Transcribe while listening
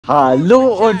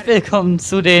Hallo und willkommen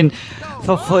zu den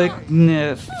Verrückten.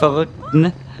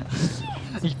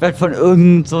 Ich werde von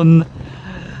irgend so einem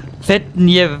Fetten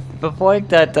hier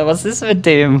verfolgt, Alter. Was ist mit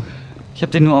dem? Ich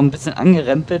habe den nur ein bisschen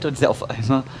angerempelt und auf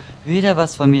einmal wieder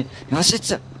was von mir. Ja, was ist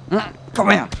da?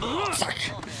 Komm her. Zack.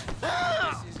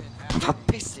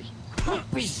 Verpiss dich.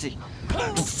 Verpiss dich.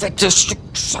 Du fettes Stück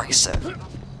Scheiße.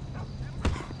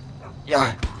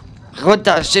 Ja.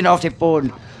 Runter, stehen auf dem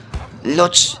Boden.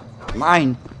 Lutsch.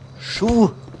 Mein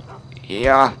Schuh.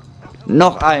 Ja.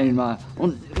 Noch einmal.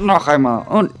 Und noch einmal.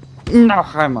 Und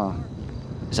noch einmal.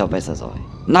 Ist auch besser so.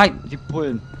 Nein, die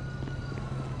Bullen.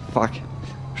 Fuck.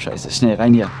 Scheiße, schnell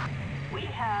rein hier.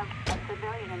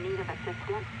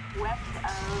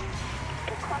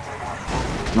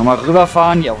 Nochmal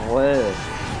rüberfahren, jawohl.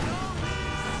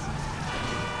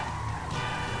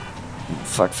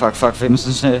 Fuck, fuck, fuck, wir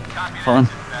müssen schnell fahren.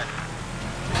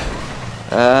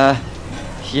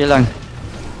 Hier lang.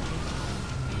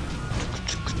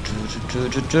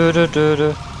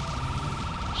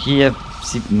 Hier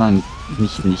sieht man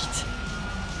mich nicht.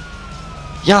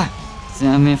 Ja, sie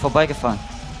sind an mir vorbeigefahren.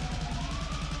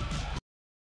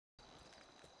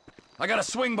 I gotta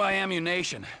swing by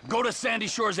ammunition. Go to Sandy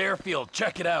Shores Airfield.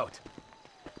 Check it out.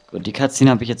 Gut, die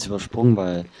Cutscene habe ich jetzt übersprungen,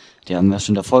 weil die haben wir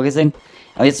schon davor gesehen.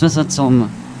 Aber jetzt müssen wir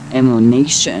zum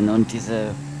Ammunition und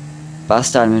diese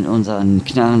Bastarde mit unseren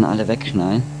Knarren alle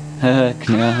wegknallen.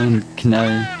 Knarren,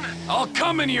 knallen. I'll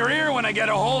come in your ear when I get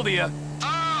a hold of you.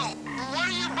 Oh, what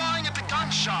are you buying at the gun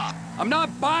shop? I'm not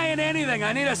buying anything.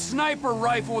 I need a sniper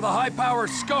rifle with a high-powered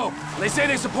scope. They say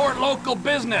they support local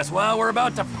business. Well, we're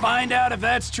about to find out if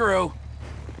that's true.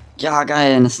 Ja,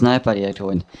 geil, eine Sniper direkt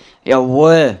holen.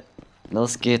 Jawohl.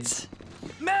 Los geht's.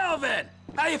 Melvin!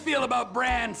 How you feel about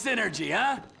brand synergy,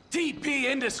 huh?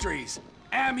 TP Industries.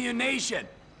 Ammunition.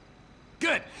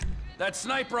 Good. That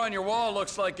sniper on your wall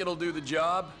looks like it'll do the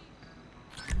job.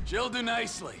 She'll do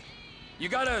nicely. You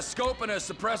got a scope and a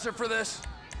suppressor for this?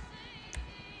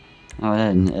 Aber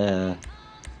dann,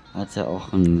 hat er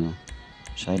auch einen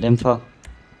Schalldämpfer.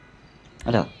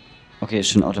 Alter. Okay, ist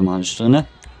schon automatisch drin.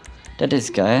 Das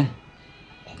ist geil.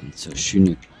 So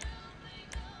schöne.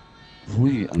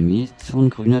 Hui, Armeeton,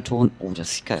 grüner Ton. Oh,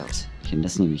 das sieht geil aus.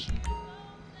 Das nehme ich.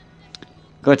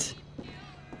 Gut.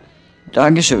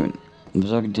 Dankeschön.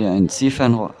 Besorge dir ein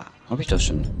Zielfernrohr. Hab ich doch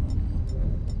schon.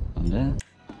 Oder?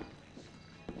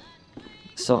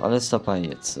 Ist doch alles dabei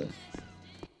jetzt.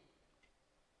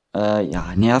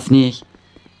 Ja, nerv nicht.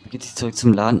 Geht sich zurück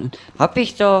zum Laden. Hab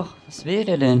ich doch. Was will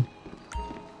der denn?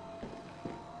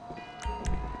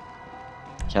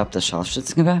 Ich hab das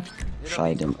Scharfschützengewehr.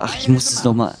 Scheide. Ach, ich muss es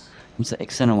nochmal. Ich muss da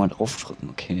extra nochmal draufdrücken,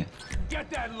 okay.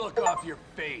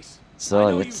 So,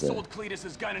 jetzt.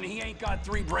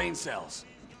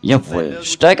 Jawohl,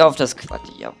 steig auf das Quad.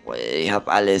 Jawohl, ich hab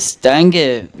alles.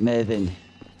 Danke, Melvin.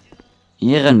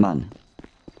 Ehrenmann.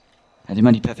 Hat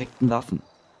immer die perfekten Waffen.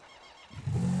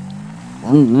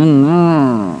 Oh,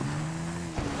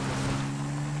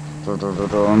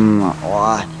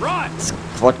 das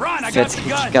Quad fährt sich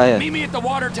richtig geil. Meet me at the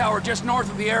water tower just north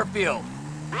of the airfield.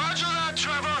 Roger that,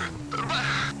 Trevor.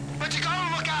 But you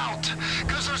gotta look out,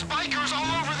 because there's bikers all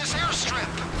over this airstrip.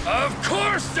 Of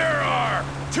course there are!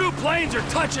 2 planes are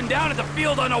touching down at the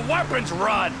field on a weapons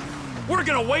run. We're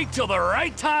gonna wait till the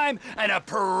right time and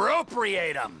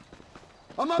appropriate them.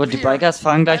 Gut, die Bikers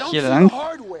fahren gleich hier lang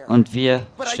und wir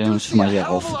stellen uns schon mal hier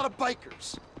auf.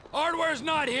 Hardware's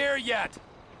not here yet.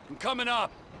 I'm coming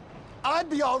up. I'd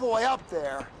be all the way up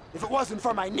there if it wasn't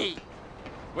for my knee.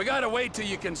 We gotta wait till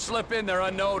you can slip in there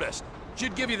unnoticed.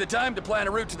 Should give you the time to plan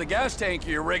a route to the gas tank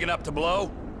you're rigging up to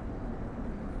blow.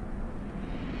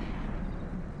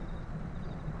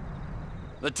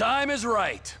 The time is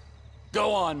right.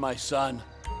 Go on, my son.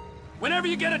 Whenever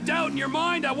you get a doubt in your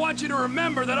mind, I want you to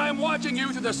remember that I'm watching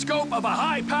you through the scope of a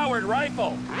high-powered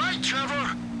rifle. Right,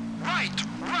 Trevor.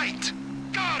 Right.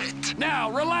 Got it. Now,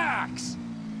 relax.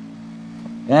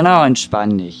 Genau,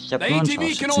 entspann dich. Ich hab The nur ein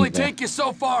ATV can only Scharfschützengewehr. take you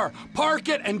so far. Park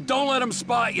it and don't let them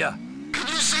spot you. Can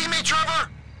you see me,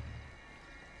 Trevor?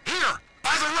 Here,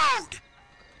 by the road.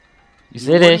 Ich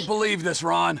seh Wouldn't dich. believe this,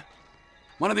 Ron.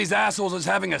 One of these assholes is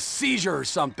having a seizure or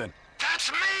something.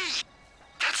 That's me.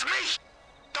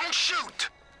 Don't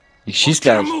shoot. Ich schieß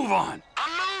Get a gleich. move on.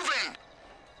 I'm moving.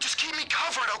 Just keep me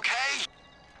covered, okay?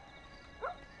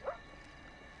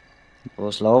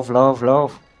 Los, lauf.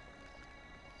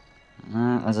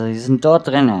 Also, die sind dort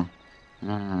drinnen.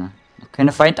 Noch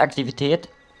keine Feindaktivität.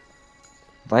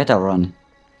 Weiter, Run.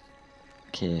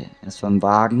 Okay, erst beim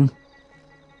Wagen.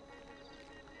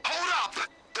 Hold up.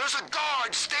 There's a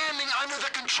guard standing under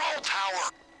the control tower.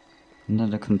 Hinter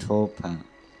der Control Panel.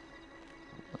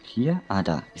 Hier? Ah,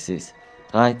 da. Ich sehe es.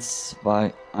 3,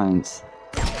 2, 1.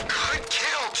 Good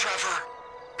kill, Trevor.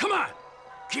 Come on,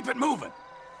 keep it moving.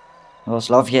 Los,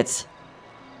 lauf jetzt.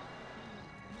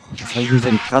 Was habe ich denn für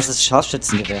ein krasses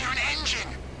Scharfschützengewehr? Hear an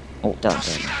engine. Oh, da,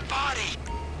 See da. that body?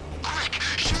 Quick,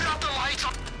 shoot out the lights.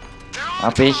 They're on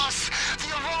Hab ich. us.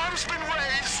 The alarm's been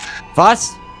raised.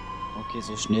 Was? Okay,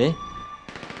 so schnell.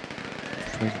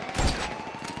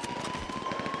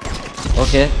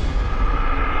 Okay.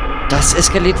 Das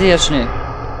eskalierte ja schnell.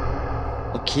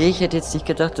 Okay, ich hätte jetzt nicht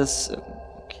gedacht, dass...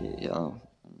 Okay, ja.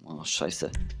 Oh,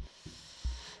 scheiße.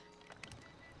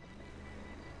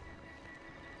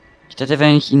 Ich dachte,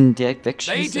 wenn ich ihn direkt The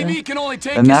wegschieße, ATV can only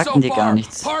take you bemerken so die gar far.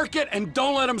 nichts. Park it and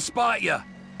don't let them spot you.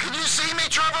 Can you see me,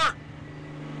 Trevor?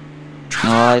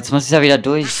 Oh, jetzt muss ich ja wieder You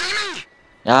durch. see me?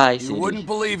 Ja, ich You sehe wouldn't dich.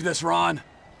 believe this, Ron.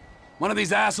 One of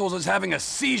these assholes is having a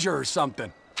seizure or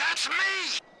something. That's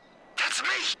me. That's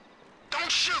me.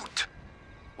 Don't shoot.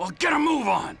 Well, get a move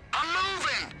on. I'm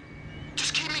moving.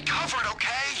 Just keep me covered,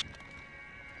 okay?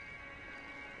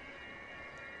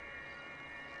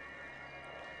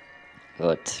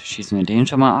 Gut, schießen wir den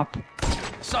schon mal ab.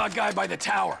 Saw a guy by the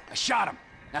tower. I shot him.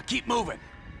 Now keep moving.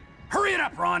 Hurry it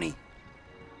up, Ronnie.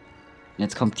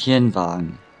 Jetzt kommt hier ein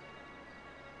Wagen.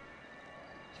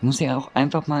 Ich muss ja auch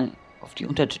einfach mal auf die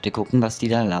Untertitel gucken, was die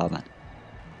da labern.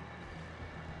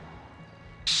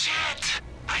 Shit!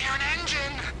 I hear an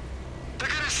engine. They're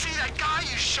gonna see that guy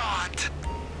you shot.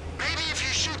 Maybe if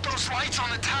you shoot those lights on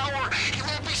the tower, he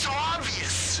won't be so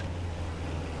obvious.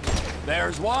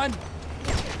 There's one,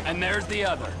 and there's the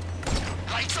other.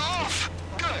 Lights off.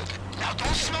 Good. Now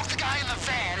don't smoke the guy in the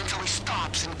van until he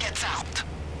stops and gets out.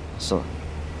 So.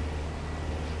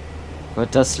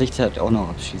 Gut, das Licht halt auch noch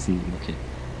abschießen. Okay.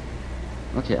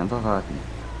 Okay, einfach warten.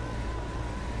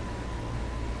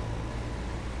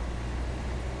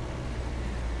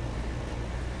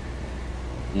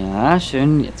 Ja,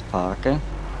 schön, jetzt parke.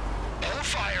 Hold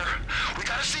fire. We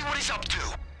gotta see what he's up to.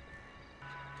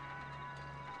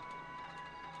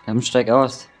 Dann steig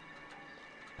aus.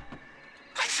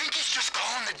 I think he's just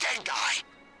calling the dead guy.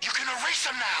 You can erase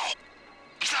him now.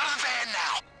 He's out of the van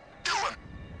now. Do him.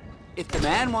 If the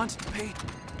man wants to pay...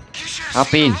 You should Hab have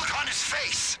seen ihn. the look on his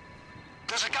face.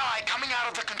 There's a guy coming out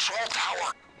of the control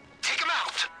tower. Take him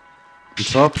out.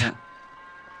 Top.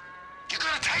 You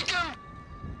gonna take him?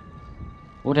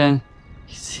 Wo denn?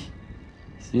 Ich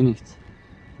sehe nichts.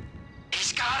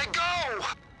 He's gotta go.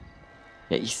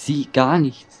 Ja, ich sehe gar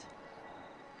nichts.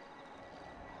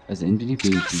 Also entweder He's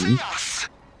bin gonna ich see blind. us.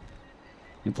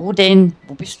 Ja, wo denn?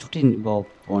 Wo bist du denn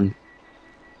überhaupt von?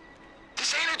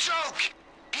 This ain't a joke.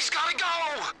 He's gotta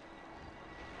go.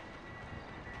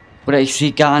 Oder ich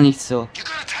sehe gar nichts so. You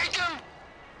gonna take him?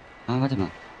 Ah, warte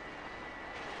mal.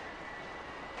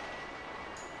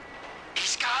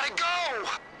 He's gotta go.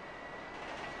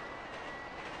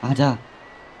 Ah, da.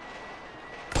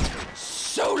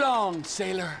 So long,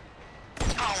 sailor.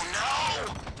 Oh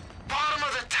no! Bottom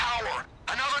of the tower.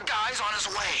 Another guy's on his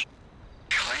way.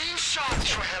 Clean shot,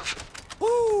 Trev.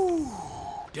 Woo!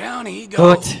 Down he goes.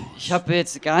 Gut, ich habe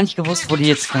jetzt gar nicht gewusst, wo die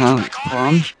jetzt kamen.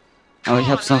 Aber ich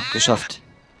habe es noch geschafft.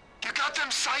 You got them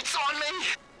sights on me?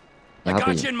 I Ja, hab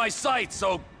got ich. you in my sights,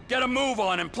 so get a move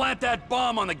on and plant that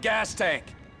bomb on the gas tank.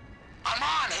 I'm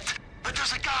on it, but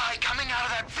there's a guy coming out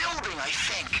of that building, I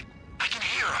think. I can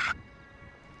hear him.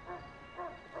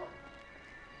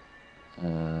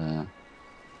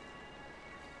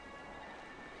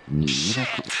 Nee, da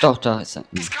kommt, doch, da ist er.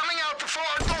 He's coming out before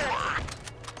our door.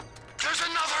 There's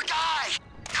another guy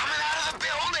coming out of the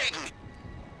building.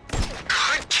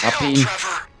 Good Hab kill, ihn.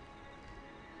 Trevor.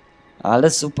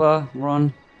 Alles super,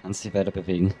 Ron. Kannst dich weiter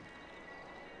bewegen.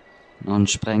 Noch ein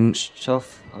Sprengstoff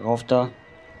rauf da.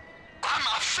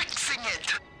 I'm fixing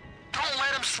it. Don't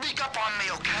let him sneak up on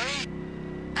me, okay?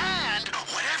 And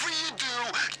whatever you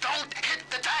do, don't hit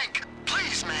the tank.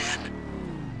 Please, man.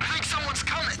 I think someone's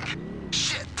coming.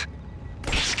 Shit.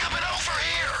 He's coming over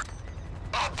here.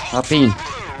 A boat Hab full ihn. of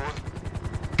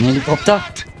blue. Ein Helikopter.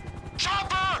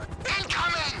 Chopper,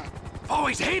 incoming.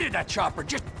 Always hated that chopper.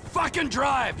 Just fucking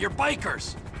drive. You're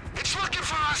bikers. It's looking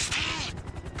for us, T.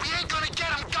 We ain't gonna get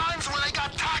them guns when they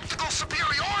got tactical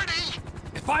superiority.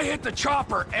 If I hit the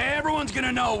chopper, everyone's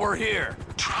gonna know we're here.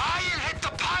 Try and hit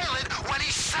the pilot when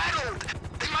he's settled.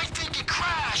 They might think he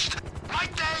crashed.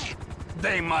 Might they?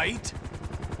 They might.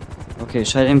 Okay,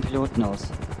 schalte den Piloten aus.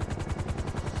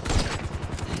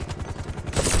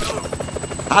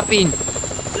 Hab ihn!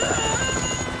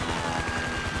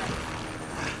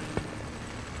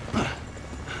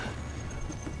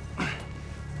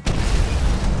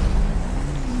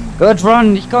 Gut,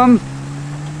 Ron, ich komm!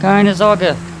 Keine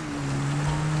Sorge!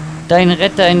 Dein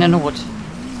Retter in der Not.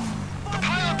 The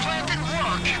pilot plan didn't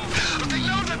work, but they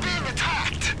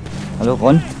Hallo,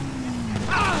 Ron?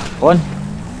 Ron?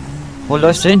 Wo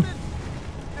läufst du hin?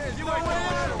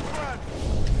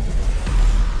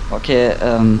 Okay,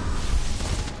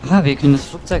 wir können das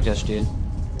Flugzeug da stehen.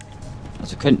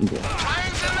 Also könnten wir.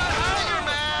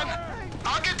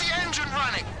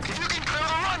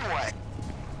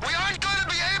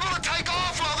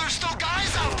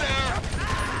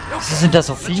 Wieso sind da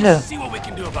so viele?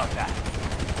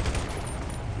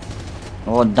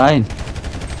 Oh nein.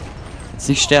 Jetzt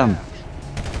nicht sterben.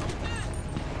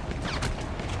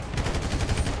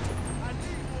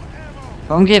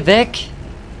 Komm, geh weg.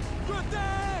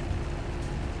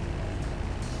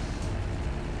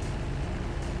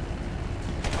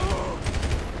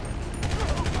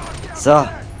 So.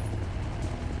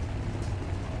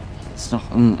 Ist noch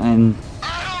ein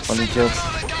Vollidiot.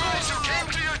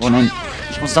 Oh nein,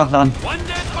 ich muss nachladen.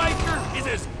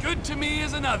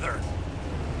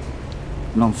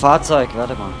 Noch ein Fahrzeug,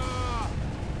 warte mal.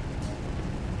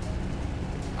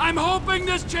 I'm hoping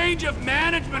this change of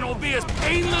management will be as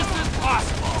painless as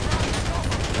possible.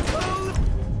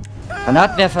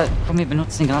 Granatwerfer, komm, wir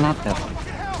benutzen den Granatwerfer.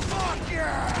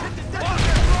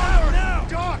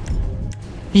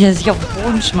 Wie er sich auf den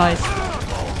Boden schmeißt.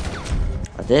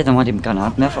 Warte, dann mal den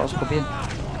Granatwerfer ausprobieren.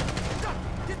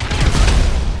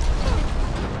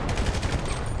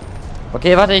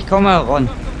 Okay, warte, ich komme, Ron.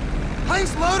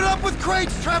 Plane's loaded up with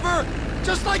crates, Trevor!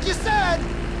 Just like you said!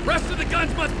 Rest of the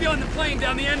guns must be on the plane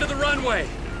down the end of the runway.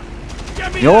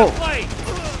 Get me Jo. that plane!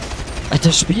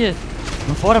 Alter, Spiel.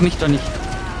 Überfordere mich doch nicht.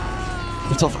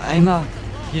 Ich muss auf einmal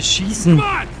hier schießen. Come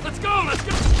on, let's go, let's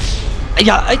go!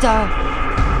 Ja, Alter!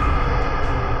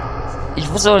 Ich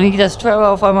wusste doch nicht, dass Trevor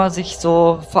auf einmal sich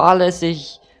so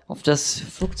fahrlässig auf das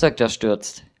Flugzeug da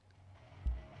stürzt.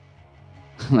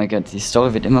 Oh mein Gott, die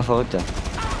Story wird immer verrückter.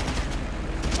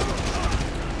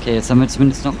 Okay, jetzt haben wir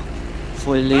zumindest noch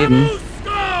voll Leben.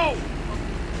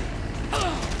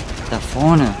 Da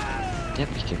vorne. Der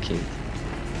hat mich gekillt.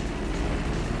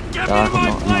 Da kommt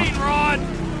noch einer.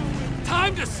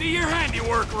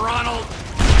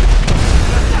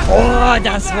 Oh,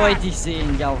 das wollte ich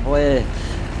sehen. Jawohl.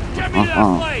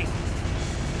 Aha.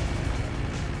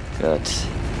 Gut.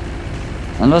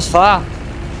 Dann los, fahr.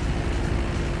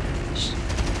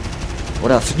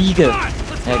 Oder fliege,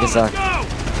 eher gesagt.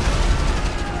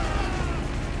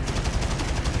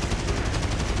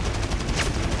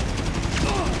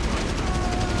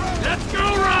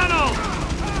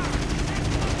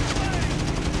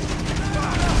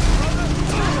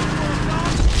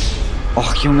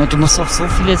 Och Junge, du musst auf so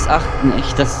vieles achten,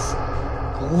 echt, das ist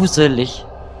gruselig.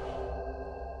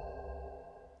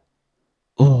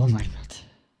 Oh mein Gott.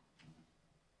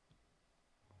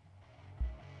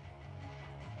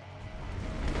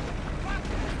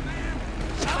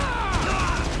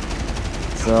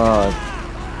 So.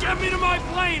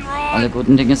 Alle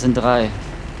guten Dinge sind 3.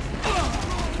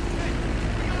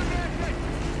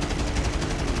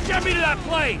 Get me to that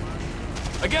plane!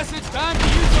 I guess it's time to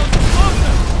use those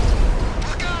explosives!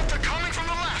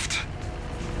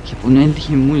 Ich habe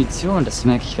unendliche Munition, das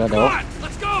merke ich gerade auch.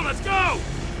 Let's go!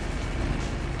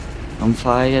 Warum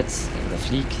fahre ich jetzt? Oder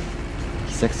flieg?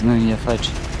 Ich sag's immer wieder falsch.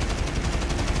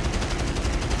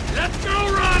 Let's go,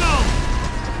 Ronald!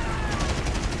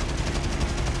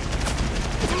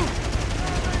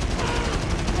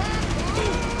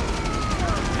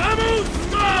 Vamos,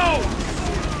 go!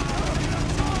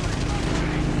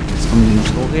 Jetzt kommen die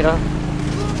Motorräder.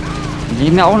 Die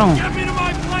leben ja auch noch. Get me to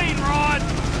my plane, Rod!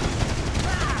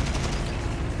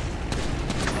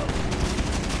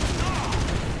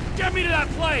 Get me to that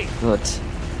plane! Gut.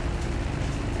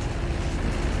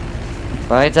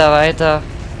 Weiter, weiter.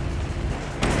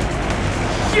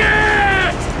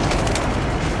 Shit!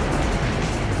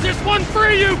 This one for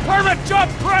you, permit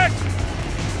jump prick!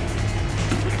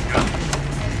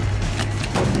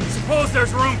 Suppose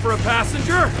there's room for a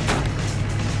passenger?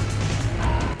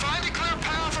 Find a clear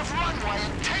path of runway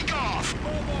and take off.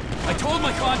 I told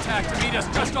my contact to meet us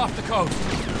just off the coast.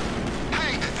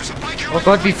 Hey, there's a bike here. Oh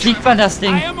Gott, wie fliegt man das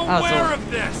Ding? I am Ah, aware so.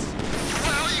 of this.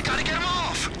 Well, you gotta get him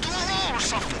off. Do a roll or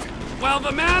something. While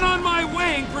the man on my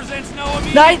wing presents no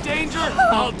Nein! immediate danger,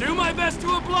 I'll do my best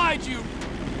to oblige you.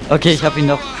 Okay, ich habe ihn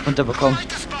noch runterbekommen. Like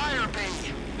the spire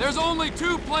be. There's only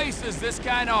 2 places this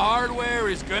kind of hardware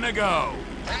is gonna go.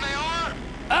 And they are?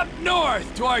 Up north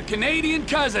to our Canadian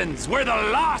cousins, where the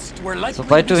lost were likely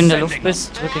Sobald du in der Luft descending.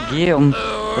 bist, drücke G um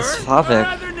das Or Fahrwerk.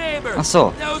 other neighbors, Ach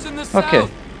so. those in the Okay.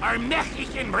 south, our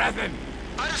Mexican brethren.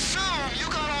 I'd assume you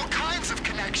got all kinds of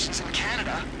connections in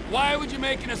Canada. Why would you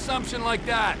make an assumption like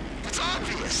that? It's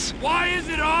obvious. Why is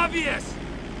it obvious?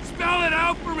 Spell it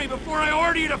out for me before I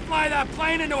order you to fly that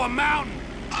plane into a mountain.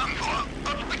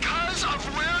 Because of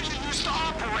where you use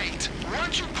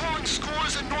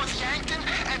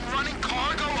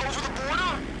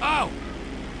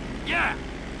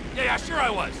Yeah, sure I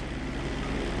was.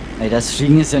 Ey, das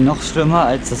Fliegen ist ja noch schlimmer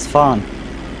als das Fahren.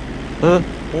 Hoch,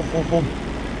 hoch, hoch.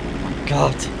 Oh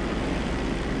Gott.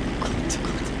 Oh Gott, oh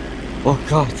Gott. Oh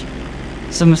Gott.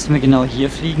 So müssten wir genau hier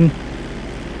fliegen.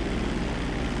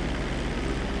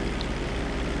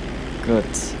 Gut.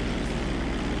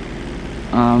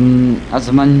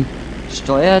 Also man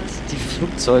steuert die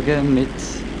Flugzeuge mit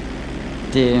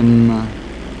dem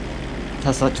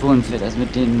Tastaturenfeld, also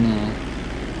mit dem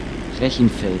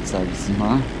Rechenfeld, sage ich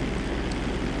mal.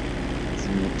 Also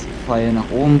mit Pfeil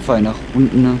nach oben, Pfeil nach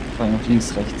unten, Pfeil nach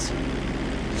links, rechts.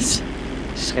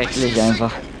 Schrecklich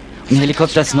einfach. Ein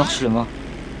Helikopter ist noch schlimmer.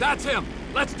 That's him.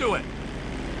 Let's do it.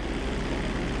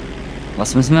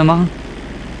 Was müssen wir machen?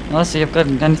 Was? Ich habe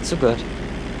gerade gar nicht zugehört.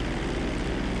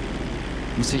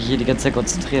 Muss mich hier die ganze Zeit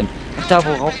konzentrieren. Ach, da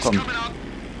wo Rauch kommt.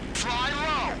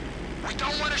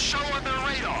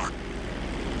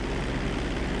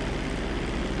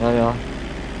 Ja, ja.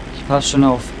 Ich passe schon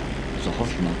auf. So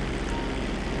hoffe ich mal.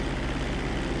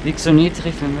 Flieg so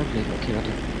niedrig wie möglich. Okay, warte.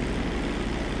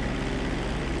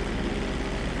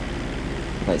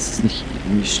 Aber ist es nicht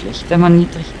irgendwie schlecht, wenn man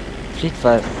niedrig fliegt,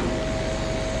 weil...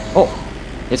 Oh,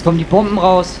 jetzt kommen die Bomben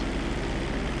raus.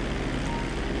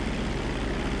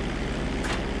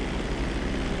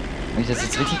 Habe ich das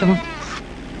jetzt richtig gemacht?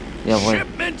 Jawohl.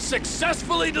 Shipment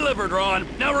successfully delivered, Ron.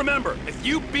 Now remember, if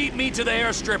you beat me to the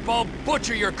airstrip, I'll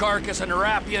butcher your carcass and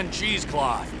wrap you in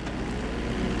cheesecloth.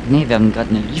 Nee, wir haben gerade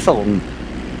eine Lieferung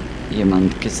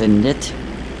jemand gesendet.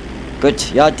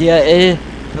 Gut, ja, DRL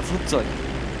per Flugzeug.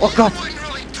 Oh Gott.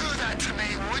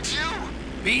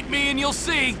 Beat me and you'll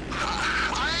see.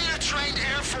 I ain't a trained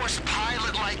Air Force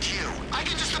pilot like you. I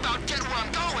can just about get where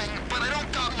I'm going, but I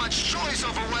don't got much choice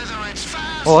over whether it's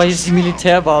fast. Oh, hier ist die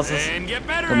Militärbasis. And get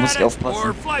better Da muss at ich it, aufpassen.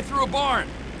 or fly through a barn.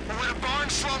 Would a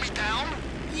barn slow me down?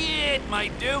 Yeah, it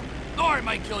might do. Or it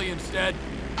might kill you instead.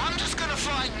 I'm just gonna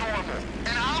fly normal,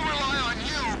 and I'll rely on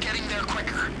you getting there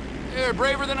quicker. You're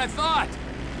braver than I thought.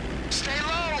 Stay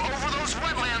low over those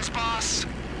wetlands, boss.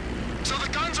 So the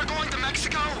guns are going to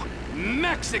Mexico?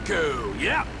 Mexico,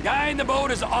 yeah. Guy in the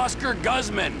boat is Oscar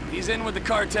Guzman. He's in with the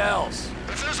cartels.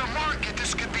 If there's a market,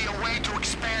 this could be a way to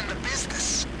expand the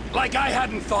business. Like I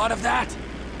hadn't thought of that.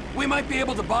 We might be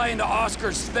able to buy into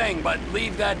Oscar's thing, but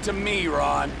leave that to me,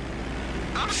 Ron.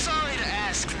 I'm sorry to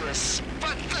ask this,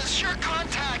 but does your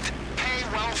contact pay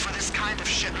well for this kind of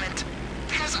shipment?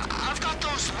 Because I've got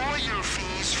those lawyer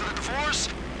fees for the divorce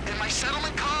and my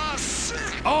settlement costs.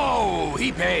 Oh,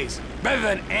 he pays. Better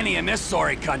than any in this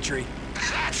sorry country.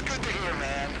 That's good to hear,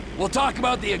 man. We'll talk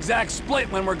about the exact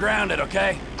split when we're grounded,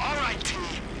 okay? All right, T.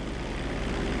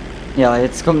 Ja,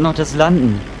 jetzt kommt noch das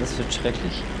Landen. Das wird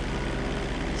schrecklich.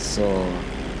 So.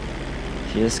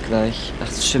 Hier ist gleich... Ach,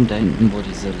 das stimmt, da hinten, wo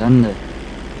diese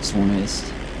Landezone ist.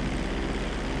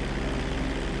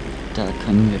 Da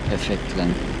können wir perfekt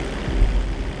landen.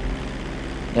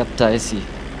 Ja, da ist sie.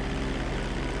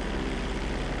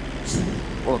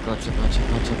 Oh Gott, oh Gott,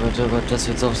 oh Gott, oh Gott, oh Gott, das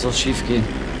wird auch so schief gehen.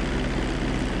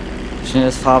 Schnell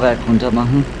das Fahrwerk runter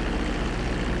machen.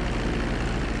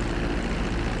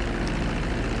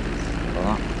 So,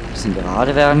 ein bisschen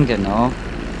gerade werden, genau.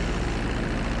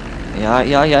 Ja,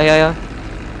 ja, ja, ja, ja.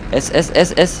 S. See,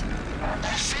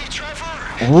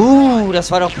 Trevor?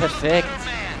 Das war doch perfekt.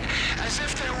 Man, as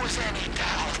if there was any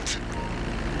doubt.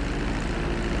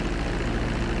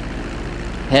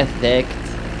 Perfekt.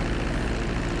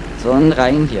 So, und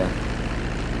rein hier.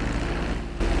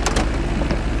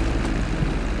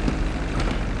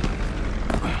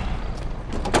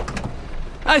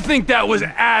 I think that was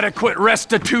adequate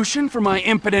restitution for my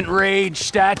impotent rage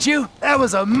statue. That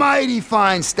was a mighty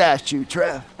fine statue,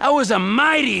 Trev. That was a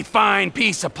mighty fine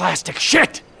piece of plastic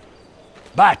shit.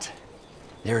 But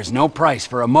there is no price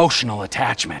for emotional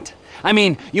attachment. I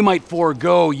mean, you might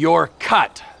forego your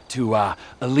cut to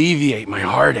alleviate my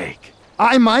heartache.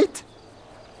 I might.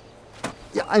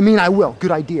 Yeah, I mean, I will.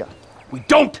 Good idea. We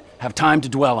don't have time to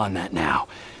dwell on that now,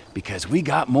 because we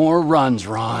got more runs,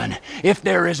 Ron. If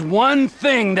there is one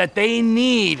thing that they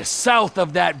need south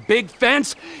of that big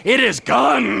fence, it is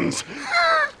guns!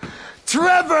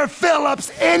 Trevor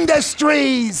Phillips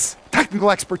Industries! Technical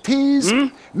expertise,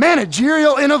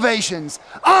 managerial innovations,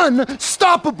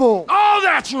 unstoppable! Oh,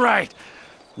 that's right!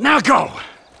 Now go!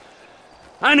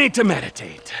 I need to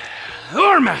meditate.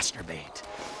 Or masturbate.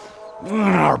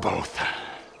 Or both.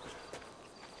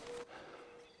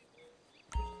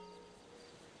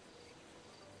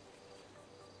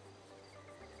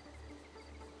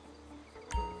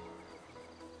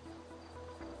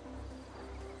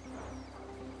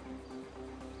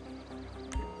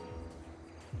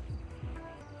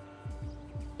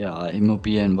 Ja,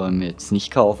 Immobilien wollen wir jetzt nicht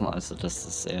kaufen, also das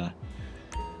ist eher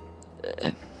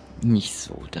nicht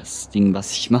so das Ding,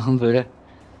 was ich machen würde.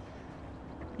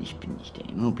 Ich bin nicht der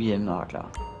Immobilienmakler.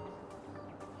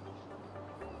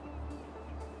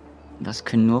 Das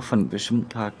können nur von bestimmten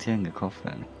Charakteren gekauft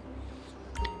werden.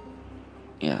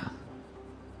 Ja.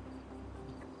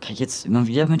 Kann ich jetzt immer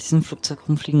wieder mit diesem Flugzeug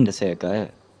rumfliegen? Das wäre ja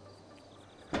geil.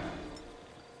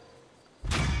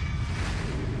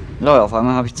 Leute, auf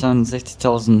einmal habe ich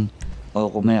 62.000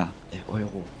 Euro mehr.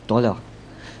 Euro. Dollar.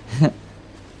 Na,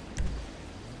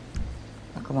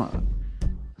 guck mal.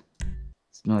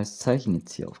 Das ist ein neues Zeichen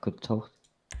jetzt hier aufgetaucht.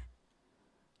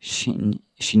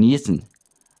 Chinesen.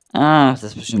 Ah, das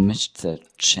ist bestimmt Mr.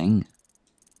 Cheng.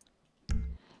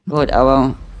 Gut,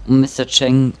 aber um Mr.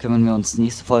 Cheng kümmern wir uns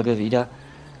nächste Folge wieder.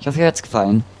 Ich hoffe, euch hat's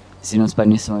gefallen. Wir sehen uns beim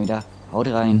nächsten Mal wieder. Haut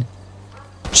rein.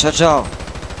 Ciao, ciao.